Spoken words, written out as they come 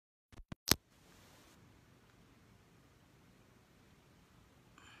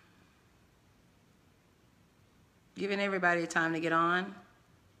Giving everybody time to get on.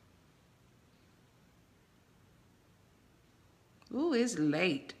 Ooh, it's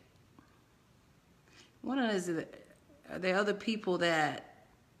late. One of those, are there other people that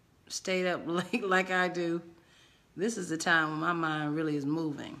stayed up late like I do? This is the time when my mind really is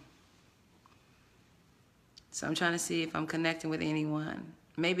moving. So I'm trying to see if I'm connecting with anyone.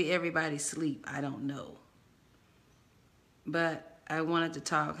 Maybe everybody's asleep. I don't know. But I wanted to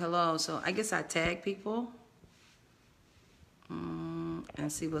talk. Hello. So I guess I tag people and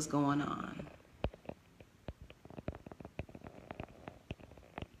see what's going on.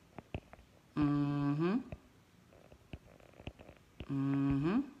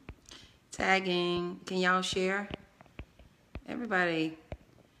 Tagging. Can y'all share? Everybody,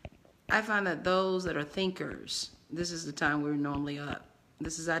 I find that those that are thinkers, this is the time we're normally up.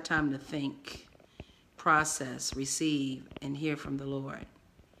 This is our time to think, process, receive, and hear from the Lord.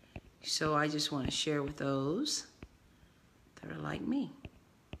 So I just want to share with those that are like me.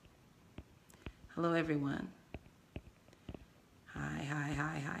 Hello, everyone.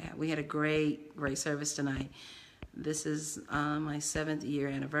 Hi. We had a great service tonight. This is my 7th year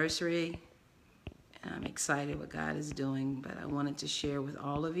anniversary. And I'm excited what God is doing, but I wanted to share with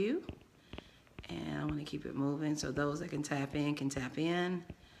all of you. And I want to keep it moving so those that can tap in can tap in.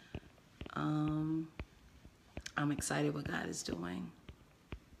 I'm excited what God is doing.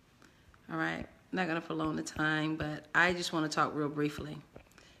 All right. I'm not going to prolong the time, but I just want to talk real briefly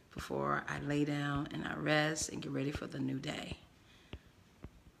before I lay down and I rest and get ready for the new day.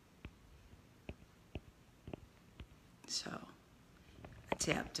 So I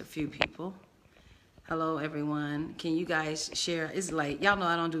tapped a few people. Hello, everyone. Can you guys share? It's late. Y'all know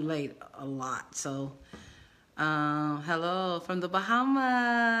I don't do late a lot. So, hello from the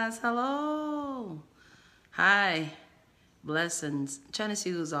Bahamas. Hello. Hi. Blessings. I'm trying to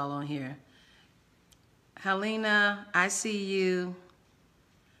see who's all on here. Helena, I see you.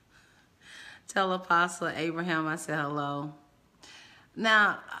 Tell Apostle Abraham I said hello.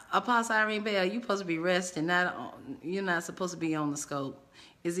 Now, Apostle Irene Bell, you're supposed to be resting. You're not supposed to be on the scope.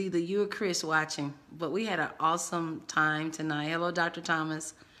 It's either you or Chris watching. But we had an awesome time tonight. Hello, Dr.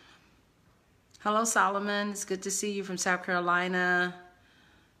 Thomas. Hello, Solomon. It's good to see you from South Carolina.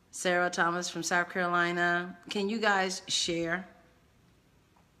 Sarah Thomas from South Carolina. Can you guys share?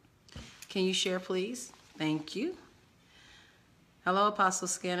 Can you share, please? Thank you. Hello, Apostle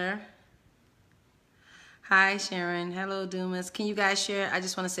Skinner. Hi, Sharon. Hello, Dumas. Can you guys share? I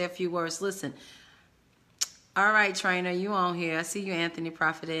just want to say a few words. Listen. All right, trainer, you on here. I see you, Anthony,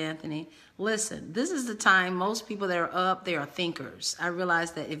 Prophet Anthony. Listen, this is the time most people that are up, they are thinkers. I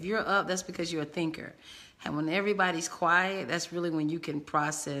realize that if you're up, that's because you're a thinker. And when everybody's quiet, that's really when you can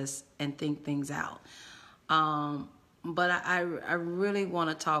process and think things out. But I really want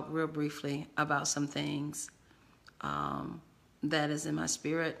to talk real briefly about some things that is in my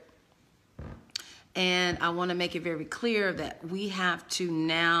spirit. And I want to make it very clear that we have to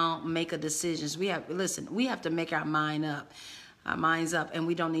now make a decision. We have to make our minds up, and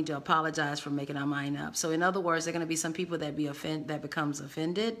we don't need to apologize for making our mind up. So in other words, there are going to be some people that becomes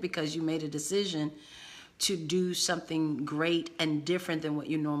offended because you made a decision to do something great and different than what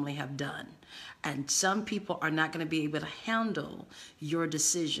you normally have done. And some people are not going to be able to handle your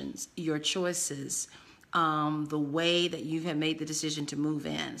decisions, your choices, the way that you have made the decision to move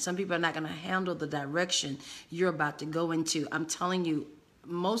in. Some people are not going to handle the direction you're about to go into. I'm telling you,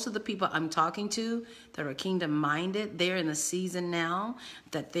 most of the people I'm talking to that are kingdom-minded, they're in a season now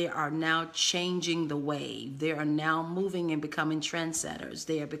that they are now changing the wave. They are now moving and becoming trendsetters.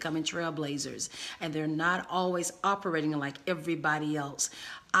 They are becoming trailblazers, and they're not always operating like everybody else.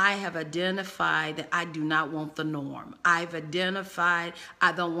 I have identified that I do not want the norm. I've identified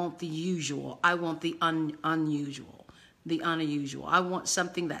I don't want the usual. I want the unusual, the unusual. I want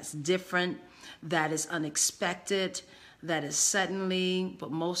something that's different, that is unexpected, that is suddenly,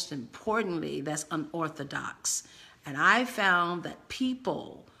 but most importantly, that's unorthodox. And I found that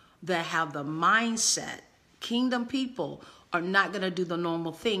people that have the mindset, kingdom people, are not going to do the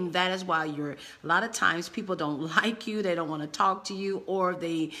normal thing. That is why a lot of times people don't like you, they don't want to talk to you, or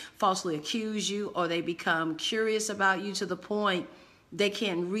they falsely accuse you, or they become curious about you to the point they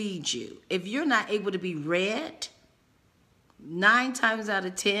can't read you. If you're not able to be read, 9 times out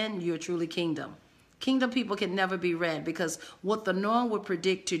of 10, you're truly kingdom. Kingdom people can never be read because what the norm would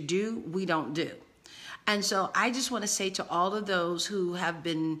predict to do, we don't do. And so I just want to say to all of those who have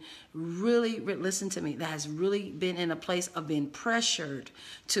been really, listen to me, that has really been in a place of being pressured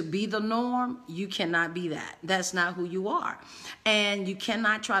to be the norm, you cannot be that. That's not who you are. And you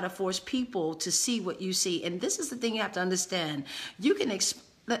cannot try to force people to see what you see. And this is the thing you have to understand. You can, okay,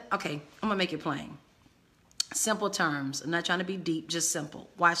 I'm going to make it plain. Simple terms. I'm not trying to be deep, just simple.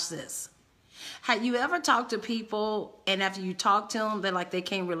 Watch this. Have you ever talked to people and after you talk to them, they're like they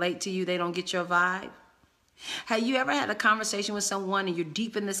can't relate to you, they don't get your vibe? Have you ever had a conversation with someone and you're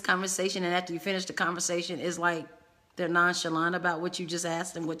deep in this conversation and after you finish the conversation, it's like they're nonchalant about what you just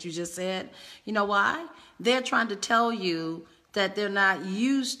asked and what you just said? You know why? They're trying to tell you that they're not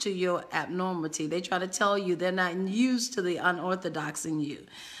used to your abnormality. They try to tell you they're not used to the unorthodox in you.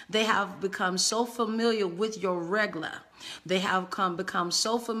 They have become so familiar with your regular. They have become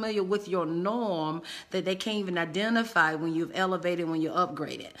so familiar with your norm that they can't even identify when you've elevated, when you're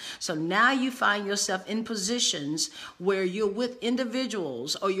upgraded. So now you find yourself in positions where you're with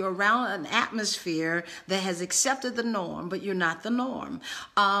individuals or you're around an atmosphere that has accepted the norm, but you're not the norm.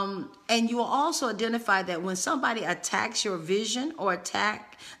 And you will also identify that when somebody attacks your vision or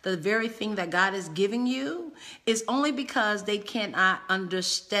attack the very thing that God is giving you, is only because they cannot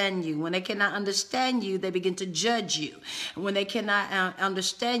understand you. When they cannot understand you, they begin to judge you. And when they cannot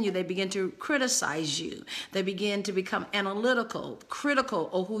understand you, they begin to criticize you. They begin to become analytical, critical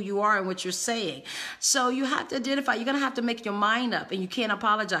of who you are and what you're saying. So you have to identify, you're going to have to make your mind up, and you can't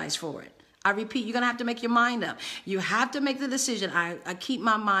apologize for it. I repeat, you're going to have to make your mind up. You have to make the decision. I keep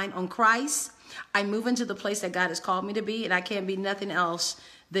my mind on Christ. I move into the place that God has called me to be, and I can't be nothing else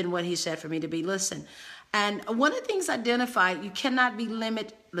than what he said for me to be. Listen, and one of the things identified, you cannot be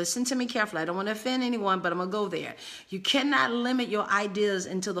limited. Listen to me carefully. I don't want to offend anyone, but I'm going to go there. You cannot limit your ideas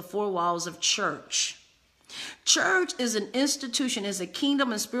into the four walls of church. Church is an institution, is a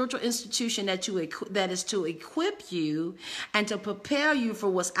kingdom and spiritual institution that is to equip you and to prepare you for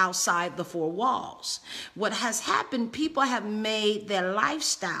what's outside the four walls. What has happened, people have made their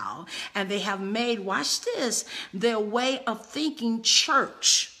lifestyle and they have made, watch this, their way of thinking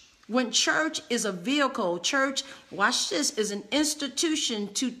church. When church is a vehicle, church, watch this, is an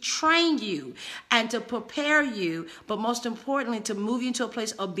institution to train you and to prepare you, but most importantly, to move you into a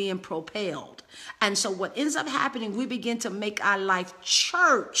place of being propelled. And so what ends up happening, we begin to make our life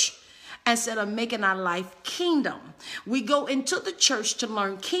church instead of making our life kingdom. We go into the church to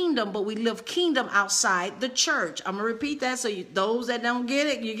learn kingdom, but we live kingdom outside the church. I'm going to repeat that so those that don't get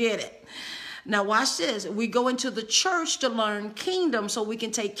it, you get it. Now watch this. We go into the church to learn kingdom so we can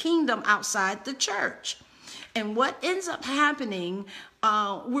take kingdom outside the church. And what ends up happening,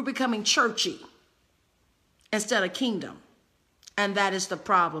 we're becoming churchy instead of kingdom. And that is the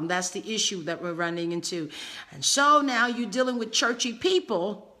problem. That's the issue that we're running into. And so now you're dealing with churchy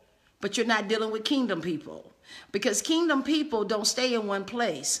people, but you're not dealing with kingdom people. Because kingdom people don't stay in one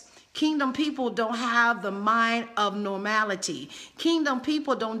place. Kingdom people don't have the mind of normality. Kingdom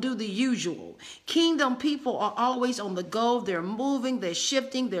people don't do the usual. Kingdom people are always on the go. They're moving, they're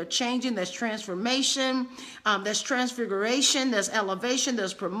shifting, they're changing. There's transformation, there's transfiguration, there's elevation,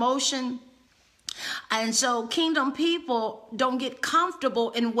 there's promotion. And so kingdom people don't get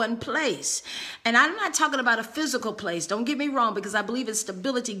comfortable in one place. And I'm not talking about a physical place. Don't get me wrong, because I believe in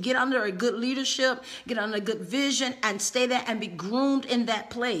stability. Get under a good leadership, get under a good vision, and stay there and be groomed in that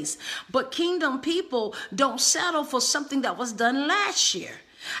place. But kingdom people don't settle for something that was done last year.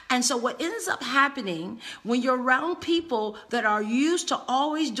 And so what ends up happening when you're around people that are used to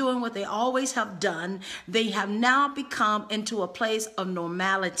always doing what they always have done, they have now become into a place of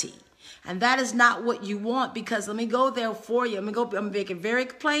normality. And that is not what you want, because let me go there for you. I'm going to make it very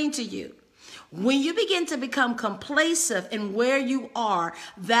plain to you. When you begin to become complacent in where you are,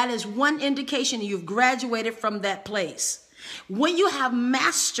 that is one indication you've graduated from that place. When you have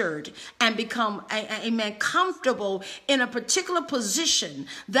mastered and become comfortable in a particular position,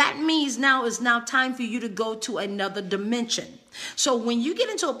 that means now is now time for you to go to another dimension. So when you get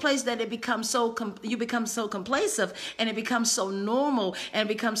into a place that it becomes you become so complacent and it becomes so normal and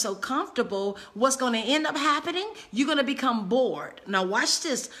it becomes so comfortable, what's going to end up happening? You're going to become bored. Now watch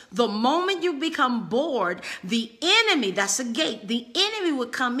this. The moment you become bored, the enemy, that's a gate, the enemy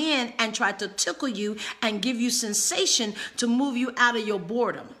would come in and try to tickle you and give you sensation to move you out of your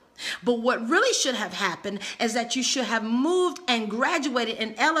boredom. But what really should have happened is that you should have moved and graduated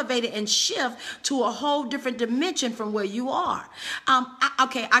and elevated and shift to a whole different dimension from where you are. Can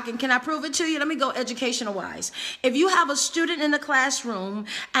I prove it to you? Let me go educational wise. If you have a student in the classroom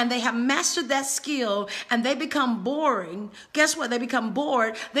and they have mastered that skill and they become boring, guess what? They become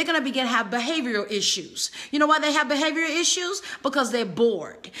bored. They're going to begin to have behavioral issues. You know why they have behavioral issues? Because they're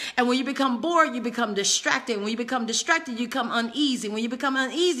bored. And when you become bored, you become distracted. When you become distracted, you become uneasy. When you become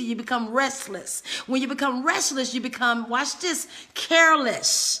uneasy, you become restless. When you become restless, you become, watch this,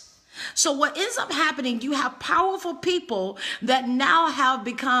 careless. So what ends up happening, you have powerful people that now have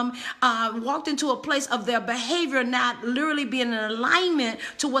become, walked into a place of their behavior not literally being in alignment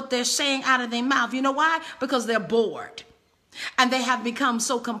to what they're saying out of their mouth. You know why? Because they're bored. And they have become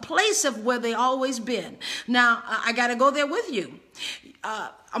so complacent where they always been. Now, I got to go there with you.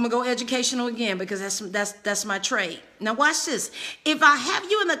 I'm going to go educational again because that's my trade. Now, watch this. If I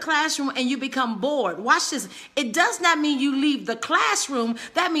have you in the classroom and you become bored, watch this. It does not mean you leave the classroom.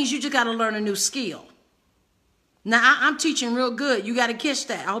 That means you just got to learn a new skill. Now, I'm teaching real good. You got to catch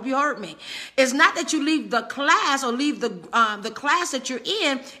that. I hope you heard me. It's not that you leave the class or leave the class that you're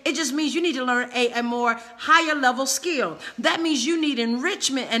in. It just means you need to learn a more higher level skill. That means you need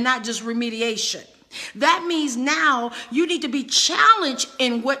enrichment and not just remediation. That means now you need to be challenged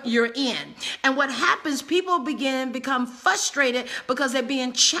in what you're in. And what happens, people become frustrated because they're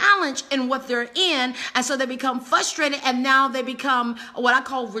being challenged in what they're in. And so they become frustrated, and now they become what I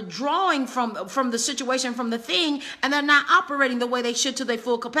call withdrawing from the situation, from the thing, and they're not operating the way they should to their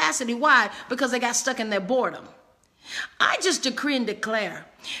full capacity. Why? Because they got stuck in their boredom. I just decree and declare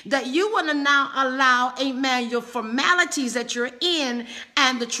that you want to now allow, amen, your formalities that you're in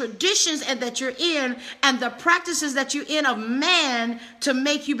and the traditions that you're in and the practices that you're in of man to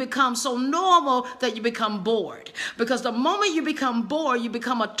make you become so normal that you become bored. Because the moment you become bored, you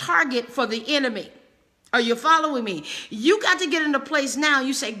become a target for the enemy. Are you following me? You got to get into place now.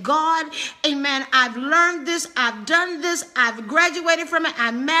 You say, God, amen, I've learned this. I've done this. I've graduated from it.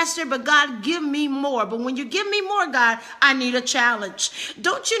 I mastered, but God, give me more. But when you give me more, God, I need a challenge.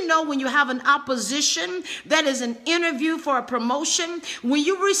 Don't you know when you have an opposition, that is an interview for a promotion? When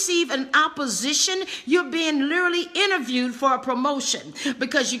you receive an opposition, you're being literally interviewed for a promotion,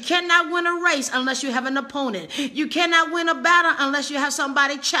 because you cannot win a race unless you have an opponent. You cannot win a battle unless you have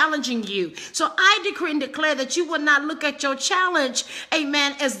somebody challenging you. So I decree and declare that you will not look at your challenge,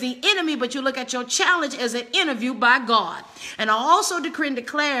 amen, as the enemy, but you look at your challenge as an interview by God. And I also decree and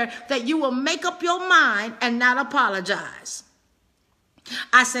declare that you will make up your mind and not apologize.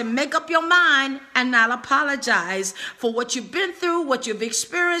 I said, make up your mind and not apologize for what you've been through, what you've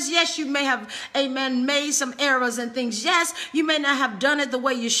experienced. Yes, you may have, amen, made some errors and things. Yes, you may not have done it the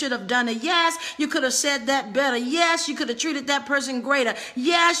way you should have done it. Yes, you could have said that better. Yes, you could have treated that person greater.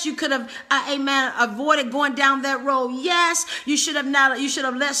 Yes, you could have, amen, avoided going down that road. Yes, you should have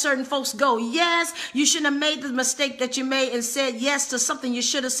let certain folks go. Yes, you shouldn't have made the mistake that you made and said yes to something you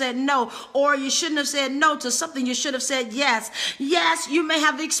should have said no, or you shouldn't have said no to something you should have said yes. Yes, you may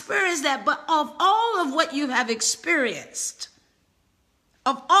have experienced that, but of all of what you have experienced,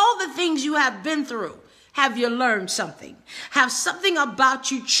 of all the things you have been through, have you learned something? Have something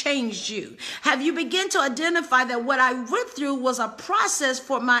about you changed you? Have you begun to identify that what I went through was a process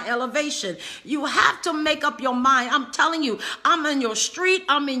for my elevation? You have to make up your mind. I'm telling you, I'm in your street,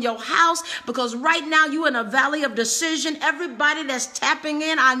 I'm in your house, because right now you're in a valley of decision. Everybody that's tapping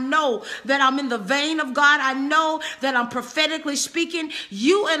in, I know that I'm in the vein of God. I know that I'm prophetically speaking.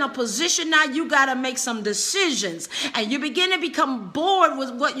 You in a position now, you got to make some decisions, and you begin to become bored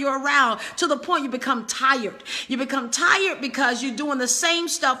with what you're around, to the point you become tired. You become tired because you're doing the same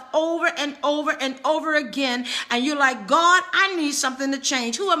stuff over and over and over again. And you're like, God, I need something to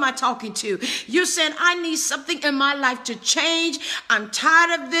change. Who am I talking to? You're saying, I need something in my life to change. I'm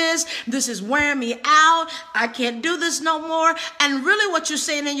tired of this. This is wearing me out. I can't do this no more. And really what you're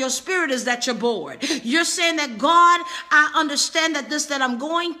saying in your spirit is that you're bored. You're saying that, God, I understand that this that I'm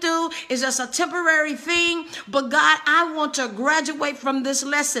going through is just a temporary thing. But God, I want to graduate from this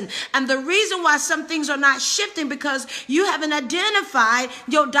lesson. And the reason why some things are not shifting, because you haven't identified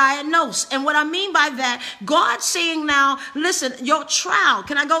your diagnosis. And what I mean by that, God's saying now, listen, your trial,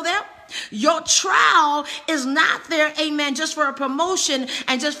 can I go there? Your trial is not there, amen, just for a promotion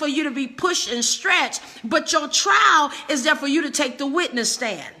and just for you to be pushed and stretched, but your trial is there for you to take the witness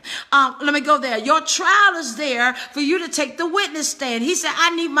stand. Let me go there. Your trial is there for you to take the witness stand. He said,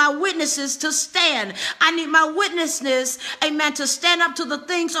 I need my witnesses to stand. I need my witnesses, amen, to stand up to the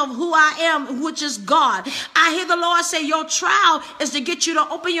things of who I am, which is God. I hear the Lord say your trial is to get you to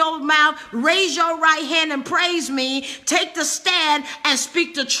open your mouth, raise your right hand and praise me, take the stand and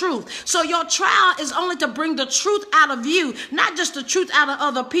speak the truth. So your trial is only to bring the truth out of you, not just the truth out of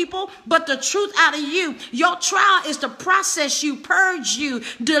other people, but the truth out of you. Your trial is to process you, purge you,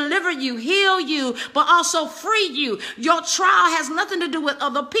 deliver you, heal you, but also free you. Your trial has nothing to do with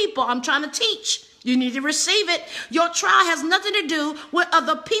other people. I'm trying to teach. You need to receive it. Your trial has nothing to do with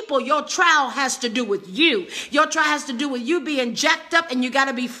other people. Your trial has to do with you. Your trial has to do with you being jacked up and you got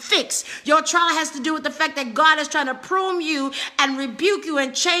to be fixed. Your trial has to do with the fact that God is trying to prune you and rebuke you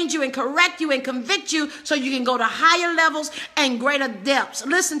and change you and correct you and convict you so you can go to higher levels and greater depths.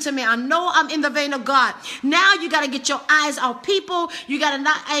 Listen to me. I know I'm in the vein of God. Now you got to get your eyes off people. You got to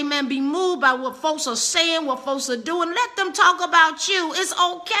not, amen, be moved by what folks are saying, what folks are doing. Let them talk about you. It's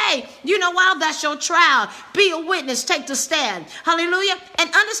okay. You know why? That's your trial. Be a witness. Take the stand. Hallelujah. And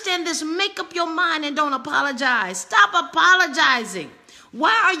understand this. Make up your mind and don't apologize. Stop apologizing.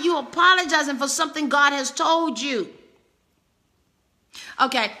 Why are you apologizing for something God has told you?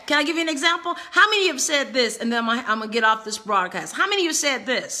 Okay, can I give you an example? How many of you have said this? And then I'm going to get off this broadcast. How many of you said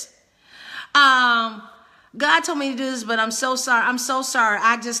this? God told me to do this, but I'm so sorry. I'm so sorry.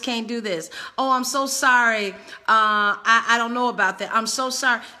 I just can't do this. Oh, I'm so sorry. I don't know about that. I'm so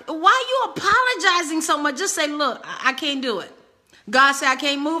sorry. Why are you apologizing so much? Just say, look, I can't do it. God said I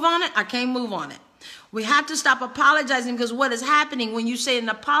can't move on it. I can't move on it. We have to stop apologizing, because what is happening when you say an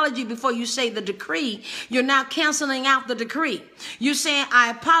apology before you say the decree, you're now canceling out the decree. You're saying, I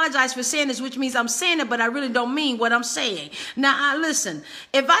apologize for saying this, which means I'm saying it, but I really don't mean what I'm saying. Now, listen,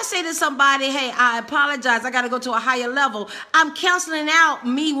 if I say to somebody, hey, I apologize, I got to go to a higher level, I'm canceling out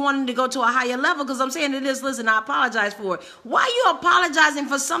me wanting to go to a higher level, because I'm saying to this, listen, I apologize for it. Why are you apologizing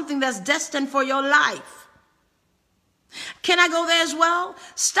for something that's destined for your life? Can I go there as well?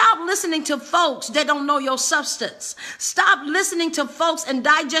 Stop listening to folks that don't know your substance. Stop listening to folks and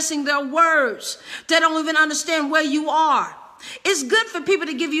digesting their words. They don't even understand where you are. It's good for people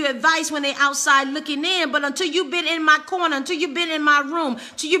to give you advice when they're outside looking in, but until you've been in my corner, until you've been in my room,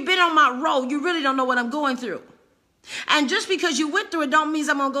 until you've been on my road, you really don't know what I'm going through. And just because you went through it don't mean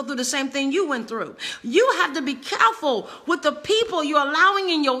I'm going to go through the same thing you went through. You have to be careful with the people you're allowing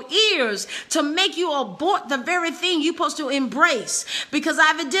in your ears to make you abort the very thing you're supposed to embrace. Because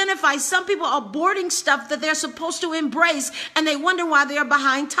I've identified some people aborting stuff that they're supposed to embrace, and they wonder why they're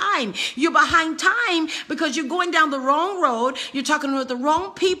behind time. You're behind time because you're going down the wrong road, you're talking with the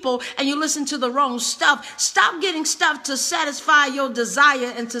wrong people, and you listen to the wrong stuff. Stop getting stuff to satisfy your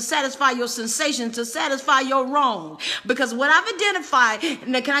desire and to satisfy your sensation, to satisfy your wrong. Because what I've identified,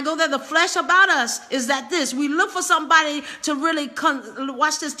 and can I go there, the flesh about us is that this, we look for somebody to really,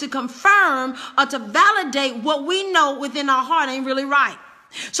 watch this, to confirm or to validate what we know within our heart ain't really right.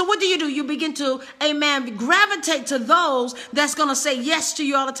 So what do? You begin to, amen, gravitate to those that's going to say yes to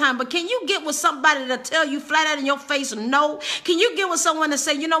you all the time. But can you get with somebody to tell you flat out in your face no? Can you get with someone to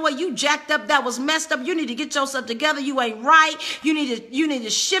say, you know what, you jacked up, that was messed up, you need to get yourself together, you ain't right, you need to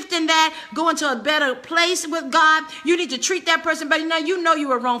shift in that, go into a better place with God, you need to treat that person better. Now you know you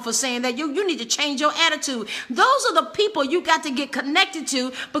were wrong for saying that. You need to change your attitude. Those are the people you got to get connected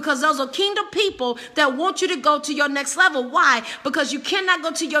to, because those are kingdom people that want you to go to your next level. Why? Because you cannot go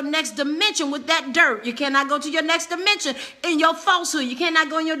to your next dimension with that dirt. You cannot go to your next dimension in your falsehood. You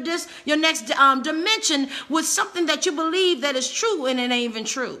cannot go in your next dimension with something that you believe that is true and it ain't even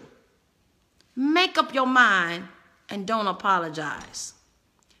true. Make up your mind and don't apologize.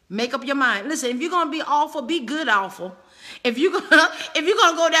 Make up your mind. Listen, if you're gonna be awful, be good awful. If you're gonna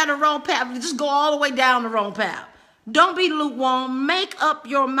go down the wrong path, just go all the way down the wrong path. Don't be lukewarm. Make up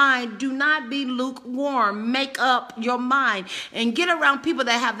your mind. Do not be lukewarm. Make up your mind and get around people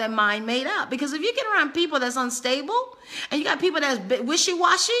that have their mind made up. Because if you get around people that's unstable and you got people that's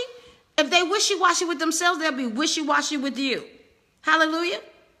wishy-washy, if they wishy-washy with themselves, they'll be wishy-washy with you. Hallelujah.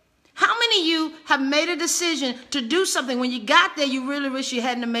 How many of you have made a decision to do something when you got there, you really wish you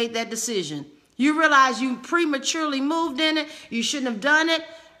hadn't have made that decision? You realize you prematurely moved in it. You shouldn't have done it.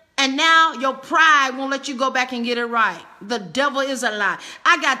 And now your pride won't let you go back and get it right. The devil is a lie.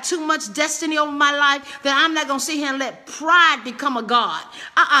 I got too much destiny over my life that I'm not going to sit here and let pride become a god.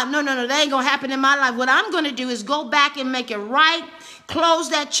 No, that ain't going to happen in my life. What I'm going to do is go back and make it right, close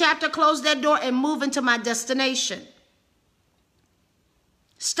that chapter, close that door, and move into my destination.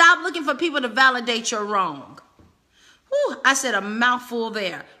 Stop looking for people to validate your wrong. Whew, I said a mouthful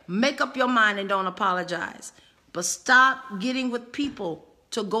there. Make up your mind and don't apologize. But stop getting with people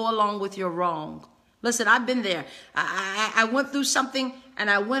to go along with your wrong. Listen, I've been there. I went through something and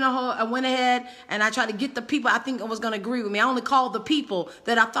I went ahead and I tried to get the people I think was going to agree with me. I only called the people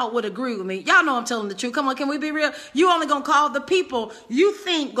that I thought would agree with me. Y'all know I'm telling the truth. Come on, can we be real? You only going to call the people you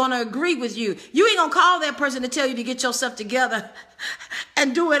think going to agree with you. You ain't going to call that person to tell you to get yourself together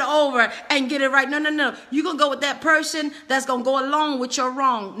and do it over and get it right. No. You're going to go with that person that's going to go along with your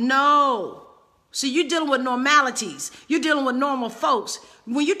wrong. No. See, you're dealing with normalities. You're dealing with normal folks.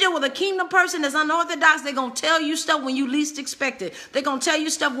 When you deal with a kingdom person that's unorthodox, they're going to tell you stuff when you least expect it. They're going to tell you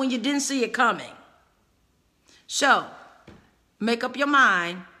stuff when you didn't see it coming. So, make up your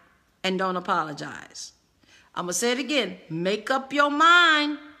mind and don't apologize. I'm going to say it again. Make up your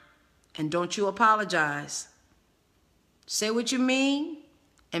mind and don't you apologize. Say what you mean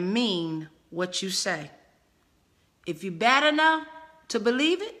and mean what you say. If you're bad enough to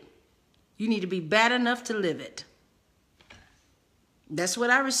believe it, you need to be bad enough to live it. That's what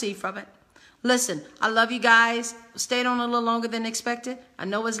I received from it. Listen, I love you guys. Stayed on a little longer than expected. I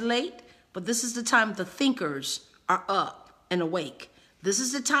know it's late, but this is the time the thinkers are up and awake. This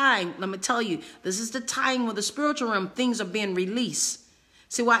is the time, let me tell you, this is the time where the spiritual realm, things are being released.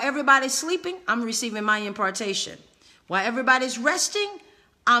 See, while everybody's sleeping, I'm receiving my impartation. While everybody's resting,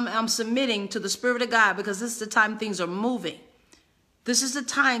 I'm submitting to the Spirit of God, because this is the time things are moving. This is the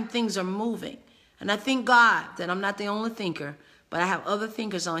time things are moving. And I thank God that I'm not the only thinker, but I have other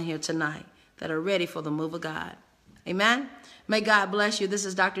thinkers on here tonight that are ready for the move of God. Amen. May God bless you. This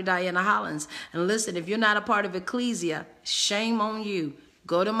is Dr. Dianna Hollins. And listen, if you're not a part of Ecclesia, shame on you.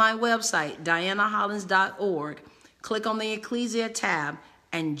 Go to my website, diannahollins.org. Click on the Ecclesia tab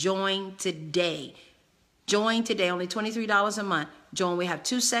and join today. Join today, only $23 a month. Join. We have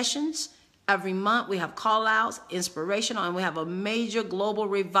 2 sessions every month. We have call outs, inspirational, and we have a major global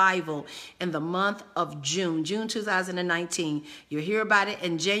revival in the month of June 2019. You'll hear about it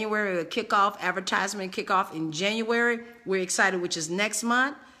in January. It'll kick off, advertisement kick off in January. We're excited, which is next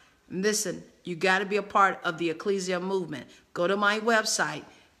month. Listen, you got to be a part of the Ecclesia movement. Go to my website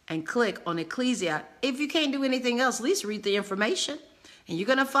and click on Ecclesia. If you can't do anything else, at least read the information. And you're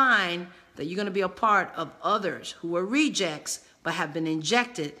going to find that you're going to be a part of others who are rejects but have been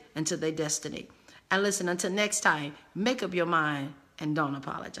injected into their destiny. And listen, until next time, make up your mind and don't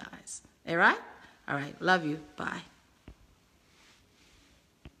apologize. All right? All right. Love you. Bye.